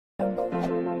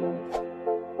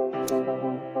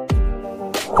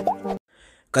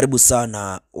Karibu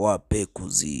sana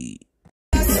Mpekuzi.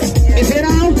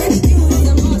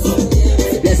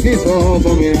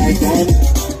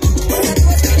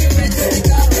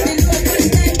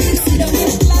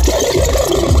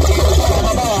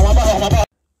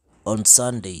 On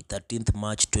Sunday, 13th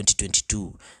March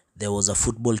 2022, there was a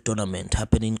football tournament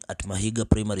happening at Mahiga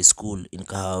Primary School in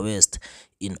KARIUKI West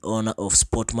in honor of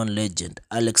sportsman legend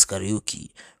A.K.A,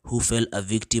 who fell a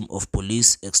victim of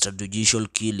police extrajudicial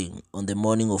killing on the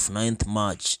morning of 9th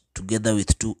March together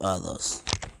with two others.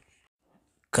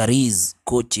 Karis,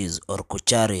 coaches or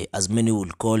Kochare as many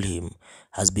will call him,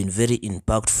 has been very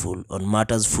impactful on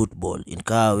matters football in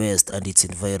KARIUKI West and its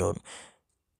environ.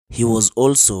 He was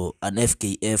also an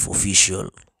FKF official.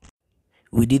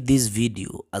 We did this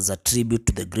video as a tribute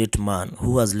to the great man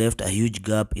who has left a huge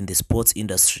gap in the sports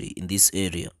industry in this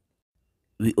area.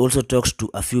 We also talked to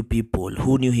a few people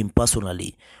who knew him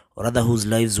personally, or rather whose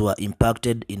lives were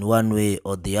impacted in one way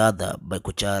or the other by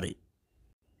Kochare.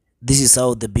 This is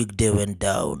how the big day went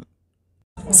down.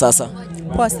 Sasa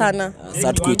poa sana.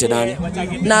 Sasa tukuite nani?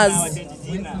 Naz.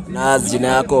 Naz, jina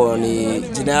yako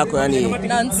yani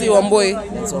Nancy Wamboi.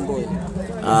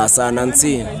 Sana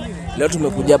Nancy. Leo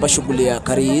tumekuja hapa shughuli ya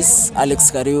Karis,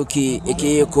 KARIUKI,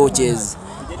 A.K.A coaches.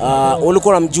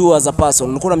 Ulikuwa unamjua as a person?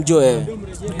 Ulikuwa unamjua wewe?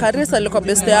 Karis alikuwa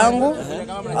best yangu.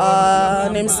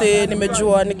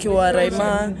 Nimejua nikiwa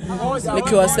Raima,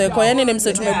 nikiwa Seko. Yani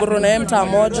nimse tumeguru na yeye mtaa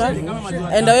moja.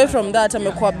 And away from that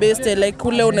amekuwa best, like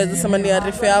ule unaweza sema ni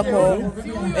arifu yako.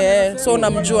 So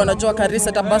unamjua, najua Karis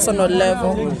at a personal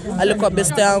level. Alikuwa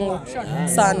best yangu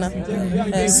sana.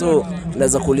 So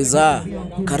naweza kuuliza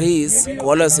Karis, kwa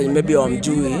wale maybe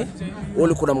wamjui,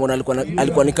 ulikuwa unaona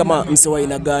alikuwa ni kama mse wa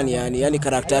aina gani yani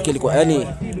character yake ilikuwa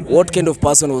what kind of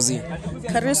person was he?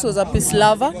 Karis was a peace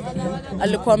lover.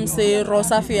 Alikuwa mse roho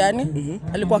safi yani.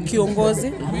 Alikuwa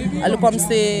kiongozi. Alikuwa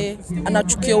mse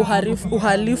anachukia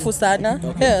uhalifu sana.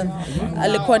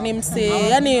 Alikuwa ni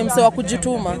mse wa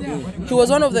kujituma. He was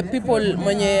one of the people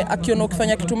mwenye akiona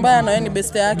ukifanya kitu mbaya na yeye ni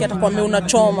best yake atakwambia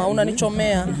unachoma,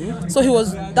 unanichomea. So he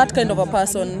was that kind of a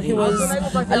person.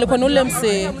 Alikuwa ni ule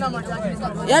mse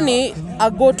yani a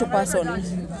go-to person.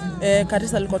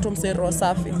 Karis alikuwa tu mse roho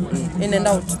safi in and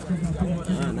out.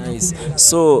 Nice.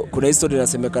 So kuna history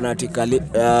inasemekana ati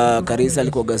Karis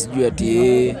alikuwa gasijui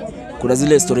ati kuna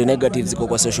zile story negative ziko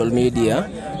kwa social media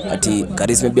ati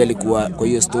Karis maybe alikuwa kwa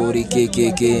hiyo story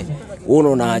KKK.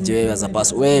 Unaona aje wewe as a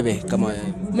person? Wewe kama wewe?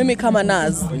 Mimi kama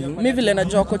Naz, mimi vile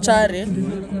najua Kochare,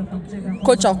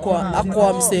 kocha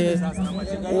akwa mse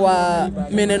wa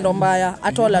menendo mbaya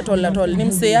atol ni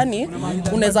mse yani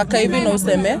unaweza kaa hivi na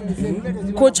useme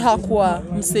coach hakuwa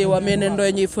mse wa menendo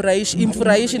yenye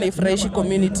imfurahishi na ifurahishi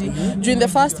community. In the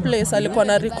first place alikuwa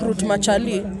na recruit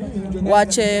machali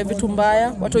waache vitu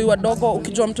mbaya, watu wadogo.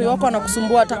 Ukijua mtu wako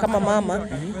anakusumbua hata kama mama,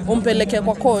 umpeleke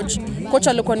kwa coach. Coach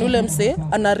alikuwa ni ule mse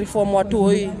ana reform watu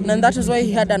hoi, and that is why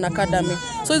he had an academy.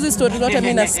 So hizi stories zote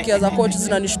mimi nasikia za coach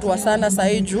zinanishtua sana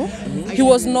saiju. He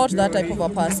was not that type of a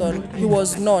person. He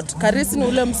was not. Karis ni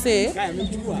ule mse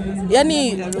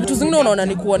yani vitu zingine unaona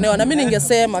ni kuonewa, na mimi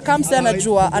ningesema kama mse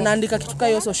anajua anaandika kitu kwa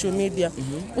hiyo social media,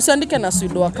 usiandike na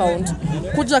pseudo account.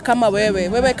 Kuja kama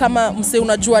wewe kama mse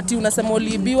unajua ati unasema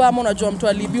uliibiwa ama unajua mtu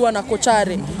aliibiwa na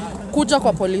Kochare, kuja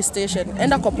kwa police station,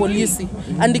 enda kwa polisi,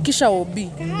 andikisha OB.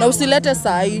 Na usilete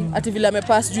sahi ati vile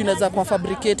amepass juu inaweza kuwa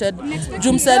fabricated.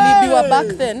 Juu mse aliibiwa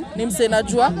back then ni mse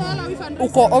najua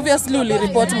uko obviously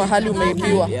ulireport mahali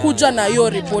umeibiwa. Kuja na hiyo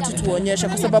report tuonyeshe,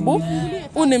 kwa sababu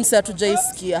ni mse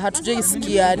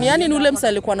hatujaisikia. Ni yani ni ule mse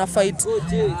alikuwa na fight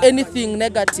anything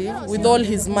negative with all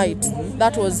his might.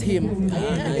 That was him.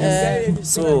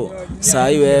 So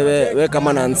sahi wewe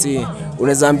kama Nancy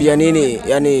unaweza ambia nini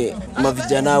yani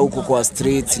mavijana huko kwa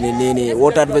streets ni nini?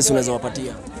 What advice unaweza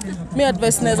wapatia? Mimi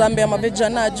advice naweza ambia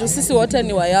mavijana juu sisi wote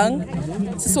ni wa young,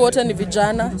 sisi wote ni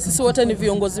vijana, sisi wote ni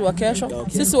viongozi wa kesho,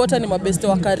 sisi wote ni mabeste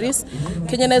wa Karis.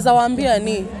 Kenya naweza waambia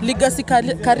ni legacy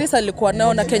Karis alikuwa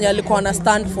nao na Kenya alikuwa na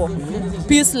stand for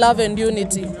peace, love and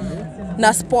unity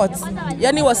na sports.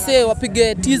 Yani wasee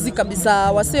wapige tizi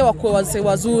kabisa, wasee wakue wasee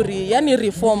wazuri, yani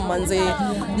reform manze.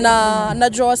 Na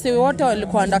najua wasee wote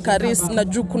walikuwa under Karis,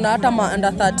 najua kuna hata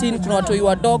under 13, kuna watu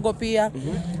wadogo pia.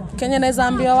 Kenya naweza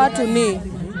ambia watu ni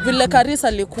vile Karis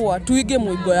alikuwa, tuige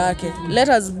muigo yake. Let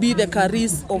us be the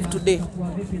Karis of today.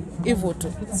 Hivyo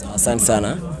tu. Asante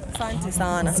sana. Asante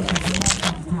sana.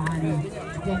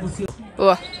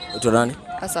 Uto nani?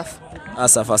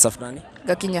 Asaf nani?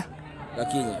 Gakinya.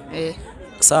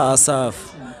 Saa Asaf,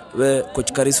 we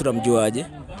coach Karis unamjua aje?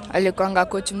 Alikuanga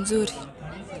coach mzuri.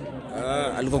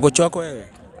 Alikuwa coach wako wewe?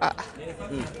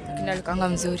 Lakini alikuanga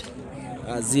mzuri.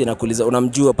 Nakuuliza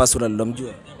unamjua personal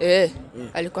unamjua?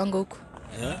 Alikuanga huko.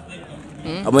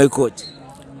 Ama coach?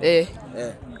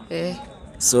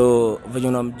 So venye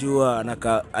unamjua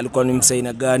alikuwa ni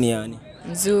msaina gani yani?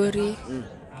 Mzuri.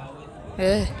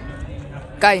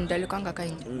 Kind, alikuanga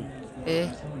kind.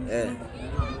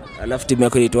 Alafu timu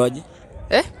yako inaitwaje?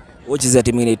 Unacheza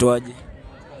timu inaitwaje?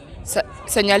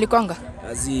 Sanya alikuanga?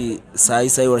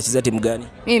 Sai unacheza timu gani?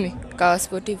 Mimi, Kawa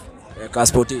Sportive. Kawa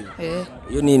Sportive?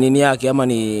 Hiyo ni nini yake ama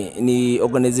ni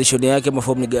organization yake ama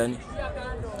form ni gani?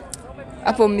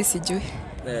 Hapo mimi sijui.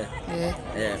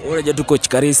 Unajua tu coach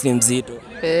Karis ni mzito.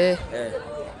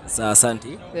 Sawa, asante.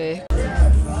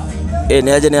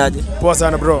 Ni aje? Poa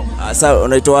sana bro. Sasa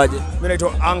unaitwaje? Mimi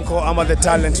naitwa Uncle ama the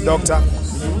talent doctor.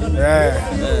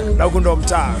 Na huko ndo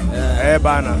mtaa.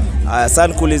 Bana. Sasa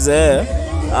nikuulize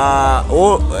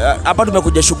hapa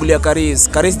tumekuja shughuli ya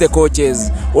Karis the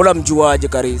coaches. Unamjuaje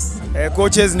Karis?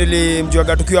 Coaches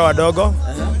nilimjua tukiwa wadogo.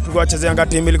 Tulikuwa chezea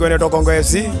timu ilikuwa inaitwa Kongo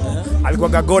FC.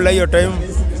 Alikuwa gola hiyo time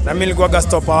na mimi nilikuwa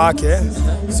stopper wake.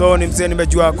 So ni mzee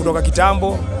nimejua kutoka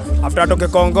kitambo. After atoke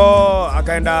Kongo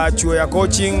akaenda chuo ya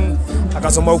coaching,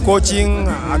 akasoma coaching,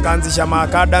 akaanzisha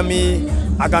academy,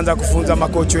 akaanza kufunza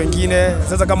makochi wengine.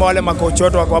 Sasa kama wale makochi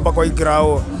wote wako hapa kwa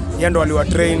igrao, yeye ndo aliwa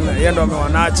train, yeye ndo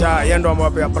amewanacha, yeye ndo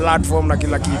amewapa platform na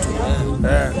kila kitu.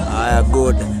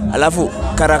 Good. Alafu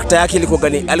karakta yake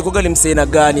alikuwa ni msena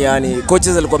gani yani?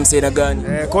 Coaches alikuwa msena gani?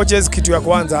 Coaches kitu ya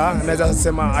kwanza naweza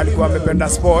sema alikuwa amependa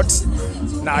sport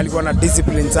na alikuwa na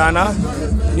discipline sana.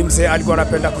 Ni msee alikuwa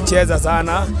anapenda kucheza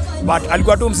sana, but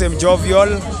alikuwa tu msee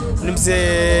jovial, ni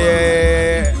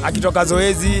msee akitoka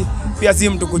zoezi pia si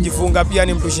mtu kujifunga, pia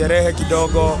ni mtu sherehe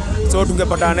kidogo. So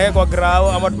tungepata naye kwa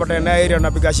grao ama tupata naye area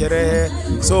tunapiga sherehe.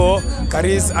 So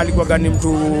Karis alikuwa gani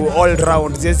mtu all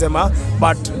round sema,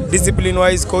 but discipline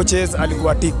wise coaches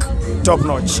alikuwa top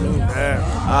notch.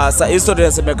 Sasa history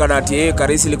inasemekana ati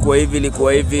Karis ilikuwa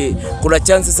hivi. Kuna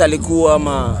chances alikuwa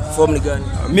ama form ni gani?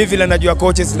 Mimi vile najua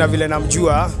coaches na vile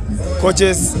namjua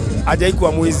coaches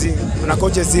hajaikuwa mwizi na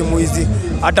coaches si mwizi.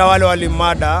 Hata wale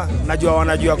walimada najua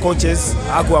wanajua coaches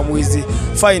hakuwa mwizi.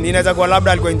 Fine, inaweza kuwa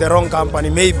labda alikuwa in the wrong company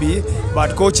maybe,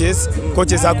 but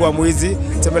coaches hakuwa mwizi.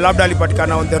 Sema labda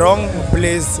alipatikana on the wrong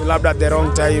place, labda at the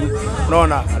wrong time.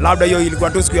 Unaona? Labda hiyo ilikuwa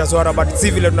tu siku ya swara, but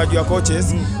si vile tunajua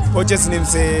coaches. Coaches ni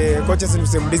mse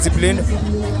disciplined.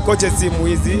 Coaches si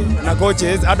mwizi na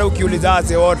coaches hata ukiuliza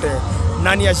ase wote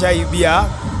nani ashaibia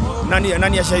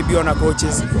na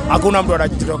coaches, hakuna mtu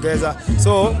anajitokeza.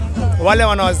 So wale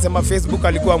wanaosema Facebook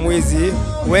alikuwa mwizi,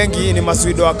 wengi ni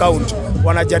maswido account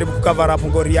wanajaribu cover up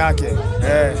ngori yake.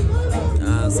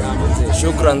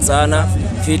 Shukran sana.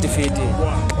 Fiti.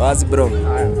 Wazi bro.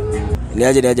 Ni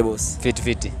aje boss?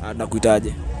 Fiti.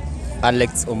 Nakuitaje?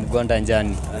 Alex Omgonda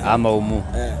Njani ama Umu.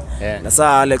 Na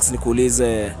saa Alex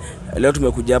nikuulize, leo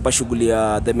tumekuja hapa shughuli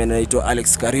ya the man anaitwa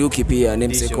Alex KARIUKI, pia ni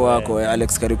mseko wako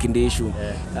Alex KARIUKI Ndishu.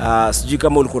 Sijui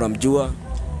kama ulikuwa unamjua.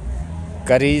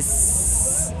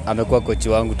 Karis amekuwa kochi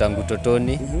wangu tangu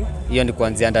totoni. Hiyo ni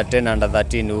kuanzia under 10 under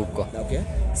 13 huko.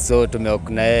 So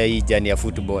tumeokuna yeye hii jani ya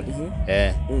football.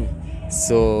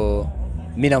 So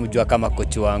mimi namjua kama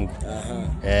kochi wangu.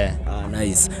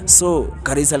 Nice. So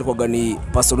Karis alikuwa gani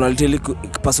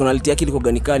personality yake ilikuwa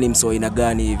gani, kani msoina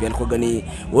gani hivi? Alikuwa gani,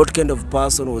 what kind of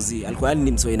person was he? Alikuwa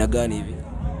ni msoina gani hivi?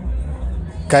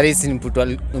 Karis ni mtu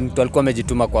alikuwa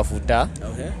amejituma kwa futa.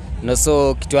 Na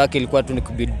so kitu yake ilikuwa tu ni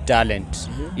kubuild talent.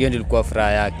 Hiyo ndio ilikuwa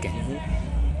furaha yake.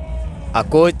 A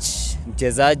coach,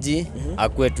 mchezaji,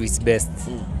 akuwe to his best.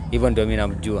 Hivyo ndio mimi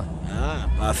namjua.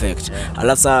 Perfect.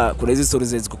 Alafu sasa kuna hizo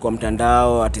stories ziko kwa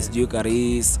mtandao ati sijui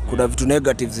Karis, kuna vitu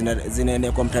negative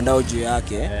zinaenea kwa mtandao juu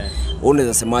yake.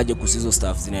 Unaweza semaje kuhusu hizo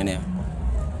stuff zinaenea?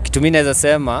 Kitu mimi naweza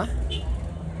sema,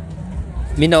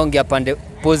 mimi naongea pande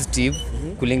positive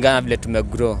kulingana vile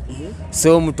tumegrow.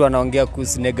 So mtu anaongea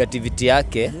kuhusu negativity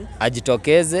yake,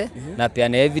 ajitokeze na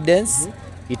peane evidence,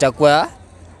 itakuwa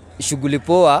shughuli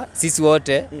poa sisi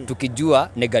wote tukijua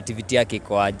negativity yake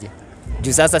iko aje.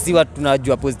 Juu sasa si watu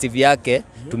tunajua positive yake,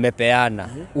 tumepeana.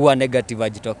 Huwa negative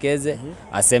ajitokeze,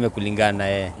 aseme kulingana na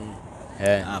yeye.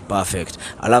 Perfect.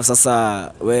 Alafu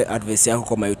sasa we advice yako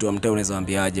kwa mayuto wa mtaa unaweza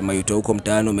waambiaje? Mayuto huko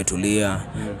mtaani umetulia,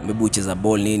 maybe ucheza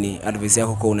ball nini? Advice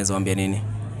yako kwa unaweza waambia nini?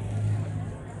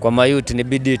 Kwa mayuto ni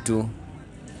bidii tu.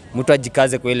 Mtu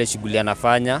ajikaze kwa ile shughuli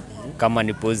anafanya kama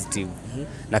ni positive.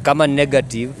 Na kama ni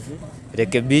negative,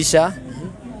 rekebisha,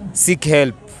 seek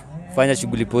help, fanya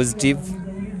shughuli positive.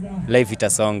 Life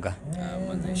itasonga.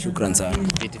 Shukran sana.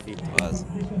 Fiti.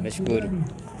 Nashukuru.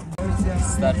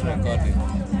 Start recording.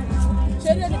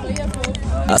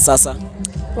 Sasa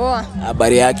Poa.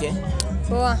 habari yake?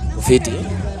 Poa. Fiti.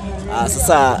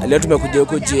 Sasa leo tumekuja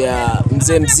huko juu ya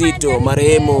mzee mzito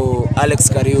marehemu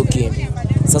Alex KARIUKI.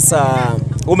 Sasa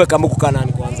umekamua kukaa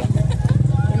nani kwanza?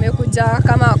 amekuja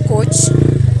kama coach.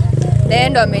 Naye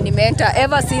ndo amenimenta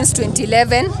ever since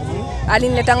 2011.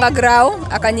 Aliniletanga grau,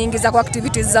 akaniingiza kwa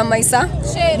activities za maisha.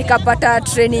 Nikapata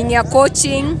training ya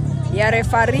coaching, ya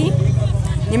referee.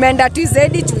 Nimeenda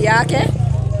TZ juu yake.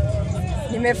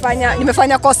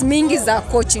 Nimefanya course mingi za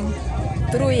coaching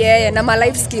through yeye na my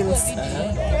life skills.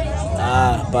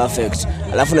 Perfect.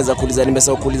 Alafu naweza kuuliza,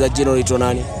 nimesahau kuuliza jina unaitwa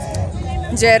nani?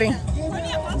 Njeri.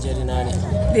 Njeri nani?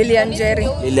 Lilian Njeri.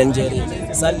 Lilian Njeri.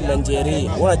 Sasa Lilian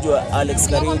Njeri, unajua Alex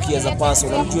Kariuki as a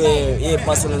person, unamjua yeye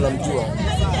personally, unamjua?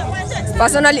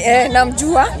 Personally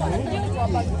namjua.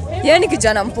 Yeye ni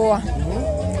kijana mpoa.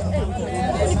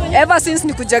 Ever since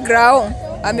nikuja grao,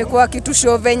 amekuwa kitu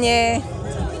show venye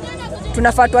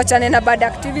tunafaa tuachane na bad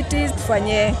activities,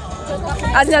 tufanye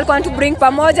azina alikuwa to bring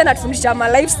pamoja na tufundisha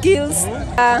ma life skills.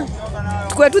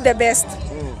 Tukue to the best.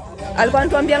 Alikuwa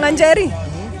anatuambia Njeri,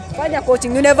 fanya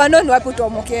coaching, you never know ni wapi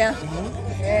utomokea.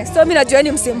 So mimi najua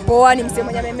ni msimpoa, ni msemo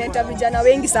mwenye amementa vijana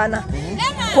wengi sana.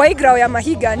 Kwa hii grao ya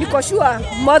Mahiga niko sure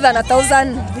more than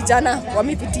 1000 vijana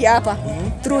wamepitia hapa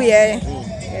through yeye.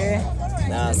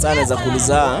 Na sana za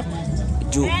kuuliza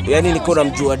yani niko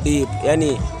namjua deep,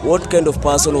 yani what kind of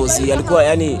person was he? Alikuwa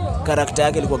yani character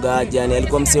yake ilikuwa gani? Yani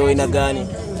alikuwa mseo aina gani?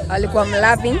 Alikuwa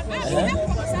loving,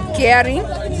 caring,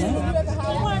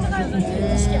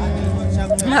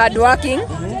 hard working.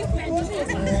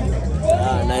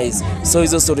 Nice. So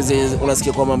hizo stories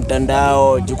unasikia kwa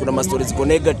mtandao, juu kuna stories ziko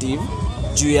negative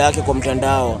juu yake kwa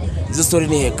mtandao. Hizo story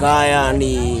ni hekaya,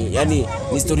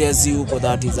 ni story ziko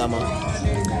that is ama.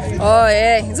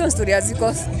 Hizo story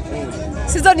ziko.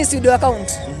 Sizo ni studio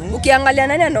account. Ukiangalia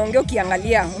nani anaongea,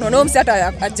 ukiangalia unaona msi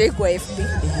hata ajai kwa FB.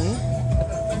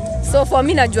 So for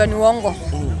me najua ni uongo.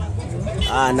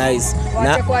 Nice.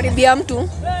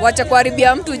 Wacha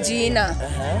kuharibia mtu jina.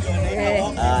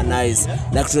 Nice.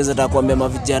 Na tunaweza kuambia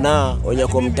mavijana wenye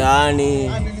kwa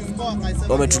mtaani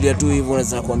wametulia tu hivyo,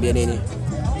 unaweza kuambia nini?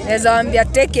 Naweza waambia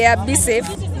take care, be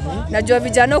safe. Najua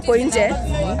vijana uko nje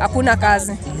hakuna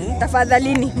kazi.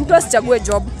 Tafadhalini mtu asichague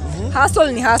job.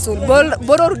 Hustle ni hustle.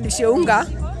 Bora rudishe unga.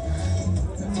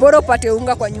 Bora upate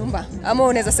unga kwa nyumba. Ama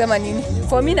unaweza sema nini?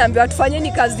 For me naambia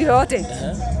tufanyeni kazi yote.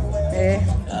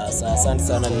 Asante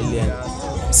sana Lilian.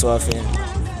 Swafi.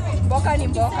 Mboka ni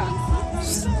mboka.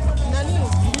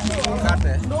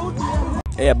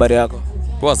 Habari yako?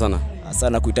 Poa sana.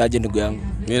 Sana kuitaje ndugu yangu?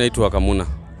 Mimi naitwa Kamuna.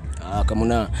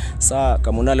 Kamuna. Saa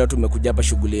Kamuna, leo tumekuja hapa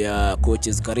shughuli ya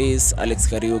coaches Karis, Alex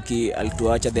Kariuki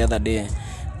alituacha the other day.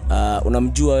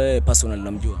 Unamjua wewe personally,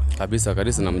 unamjua? Kabisa,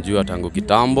 Karis namjua tangu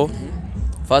kitambo.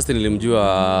 First nilimjua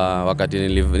wakati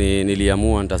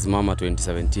niliamua nitasimama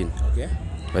 2017. Okay.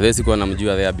 By the way sikuwa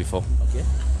namjua there before. Okay.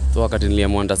 So wakati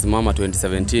niliamua nitasimama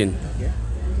 2017,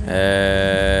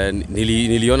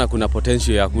 niliona kuna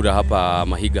potential ya kura hapa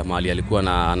Mahiga mahali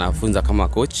alikuwa anafunza kama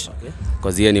coach. Okay.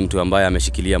 Because yeye ni mtu ambaye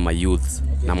ameshikilia my youth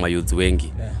na my youth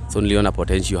wengi. So niliona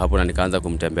potential hapo na nikaanza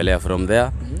kumtembelea from there.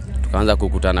 Tukaanza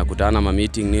kukutana ma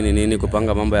meeting nini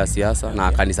kupanga mambo ya siasa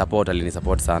na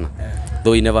alinisupport sana.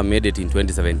 Though he never made it in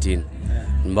 2017.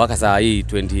 Mpaka saa hii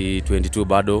 2022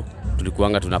 bado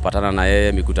tulikuanga tunapatana na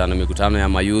yeye mikutano ya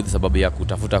my youth sababu ya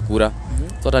kutafuta kura.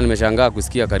 So hata nimeshangaa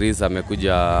kusikia Karis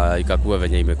amekuja ikakuwa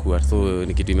venye imekuwa. So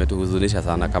ni kitu imetuhuzunisha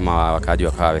sana kama wakaaji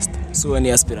wa KAA West. So wewe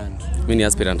ni aspirant? Mimi ni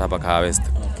aspirant hapa KAA West.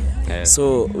 Okay.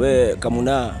 So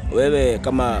wewe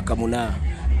kama Kamuna,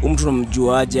 mtu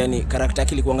unamjuaje, yani character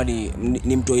yake ilikuwa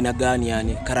ni mtu aina gani,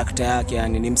 yani character yake,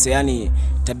 yani ni mse, yani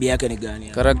tabia yake ni gani?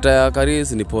 Character ya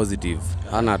Karis ni positive.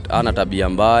 Hana tabia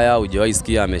mbaya, hujawahi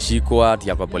sikia ameshikwa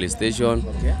ati kwa police station.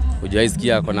 Okay. Hujawahi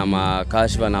sikia kuna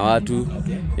makashfa na watu.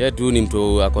 Okay. Yeye tu ni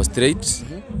mtu ako straight.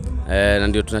 Na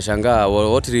ndio tunashangaa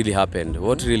what really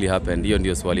happened. Hiyo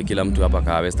ndio swali kila mtu hapa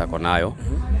KAA West ako nayo.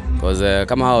 Because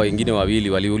kama hao wengine wawili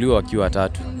waliuliwa wakiwa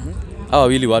watatu. Hao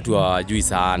wawili watu hawajui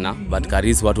sana, but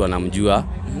Karis watu wanamjua.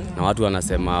 Na watu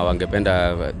wanasema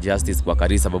wangependa justice kwa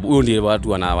Karis sababu huyo ndiye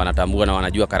watu wanatambua na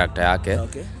wanajua karakta yake.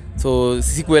 Okay. So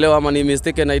sikuelewa ama ni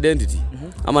mistaken identity.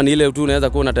 Ama ni ile tu unaweza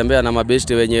kuwa unatembea na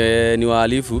mabeshte wenye ni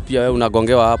wahalifu pia wewe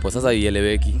unagongewa hapo. Sasa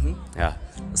ieleweki. Yeah.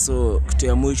 So kitu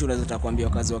ya mwisho unaweza kuambia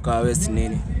wakazi wa KAA West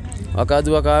nini?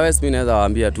 Wakazi wa KAA West mimi naweza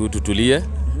waambia tu tutulie.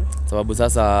 Sababu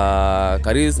sasa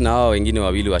Karis na hao wengine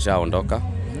wawili washaondoka.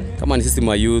 Kama ni sisi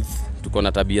ma youth tuko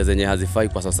na tabia zenye hazifai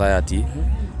kwa society,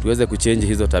 tuweze kuchange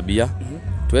hizo tabia.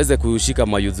 Tuweze kushika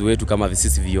ma youth wetu kama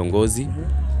sisi viongozi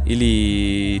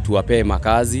ili tuwapee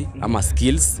makazi ama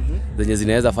skills zenye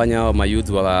zinaweza fanya hao ma youth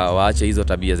waache hizo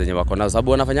tabia zenye wako nazo,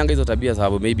 sababu wanafanyanga hizo tabia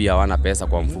sababu maybe hawana pesa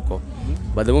kwa mfuko.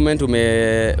 But the moment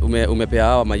umepea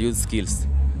hao ma youth skills,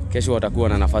 kesho watakuwa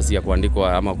na nafasi ya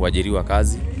kuandikwa ama kuajiriwa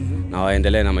kazi na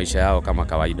waendelee na maisha yao kama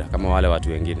kawaida kama wale watu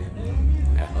wengine.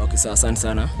 Okay, sawa, asante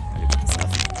sana.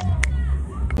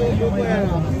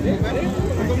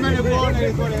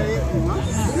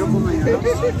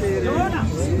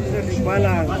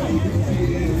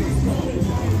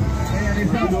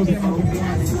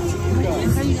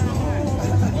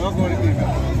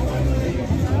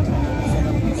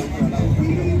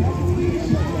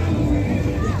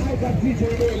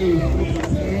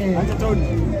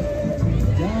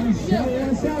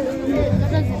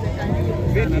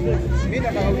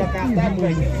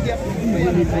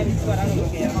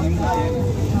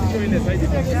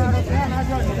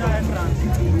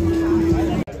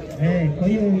 Kwa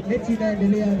hiyo mechi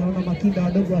inaendelea, naona makinda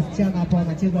wadogo wasichana hapa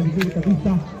wanacheza vizuri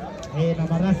kabisa na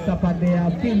marasta pande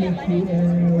ya pili,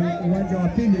 uwanja wa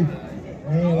pili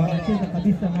wanacheza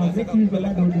kabisa, na mechi hizo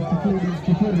bado ni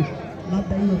sifuri.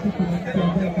 Labda hiyo kitu na mtu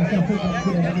ambaye kashafunga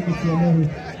mpira na mimi sielewi.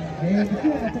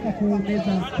 Nikiwa nataka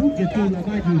kuongeza punje tu la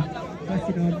maji,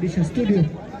 basi nawarudisha studio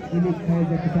ili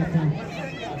mkaweze kupata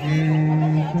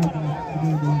kama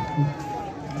kidogo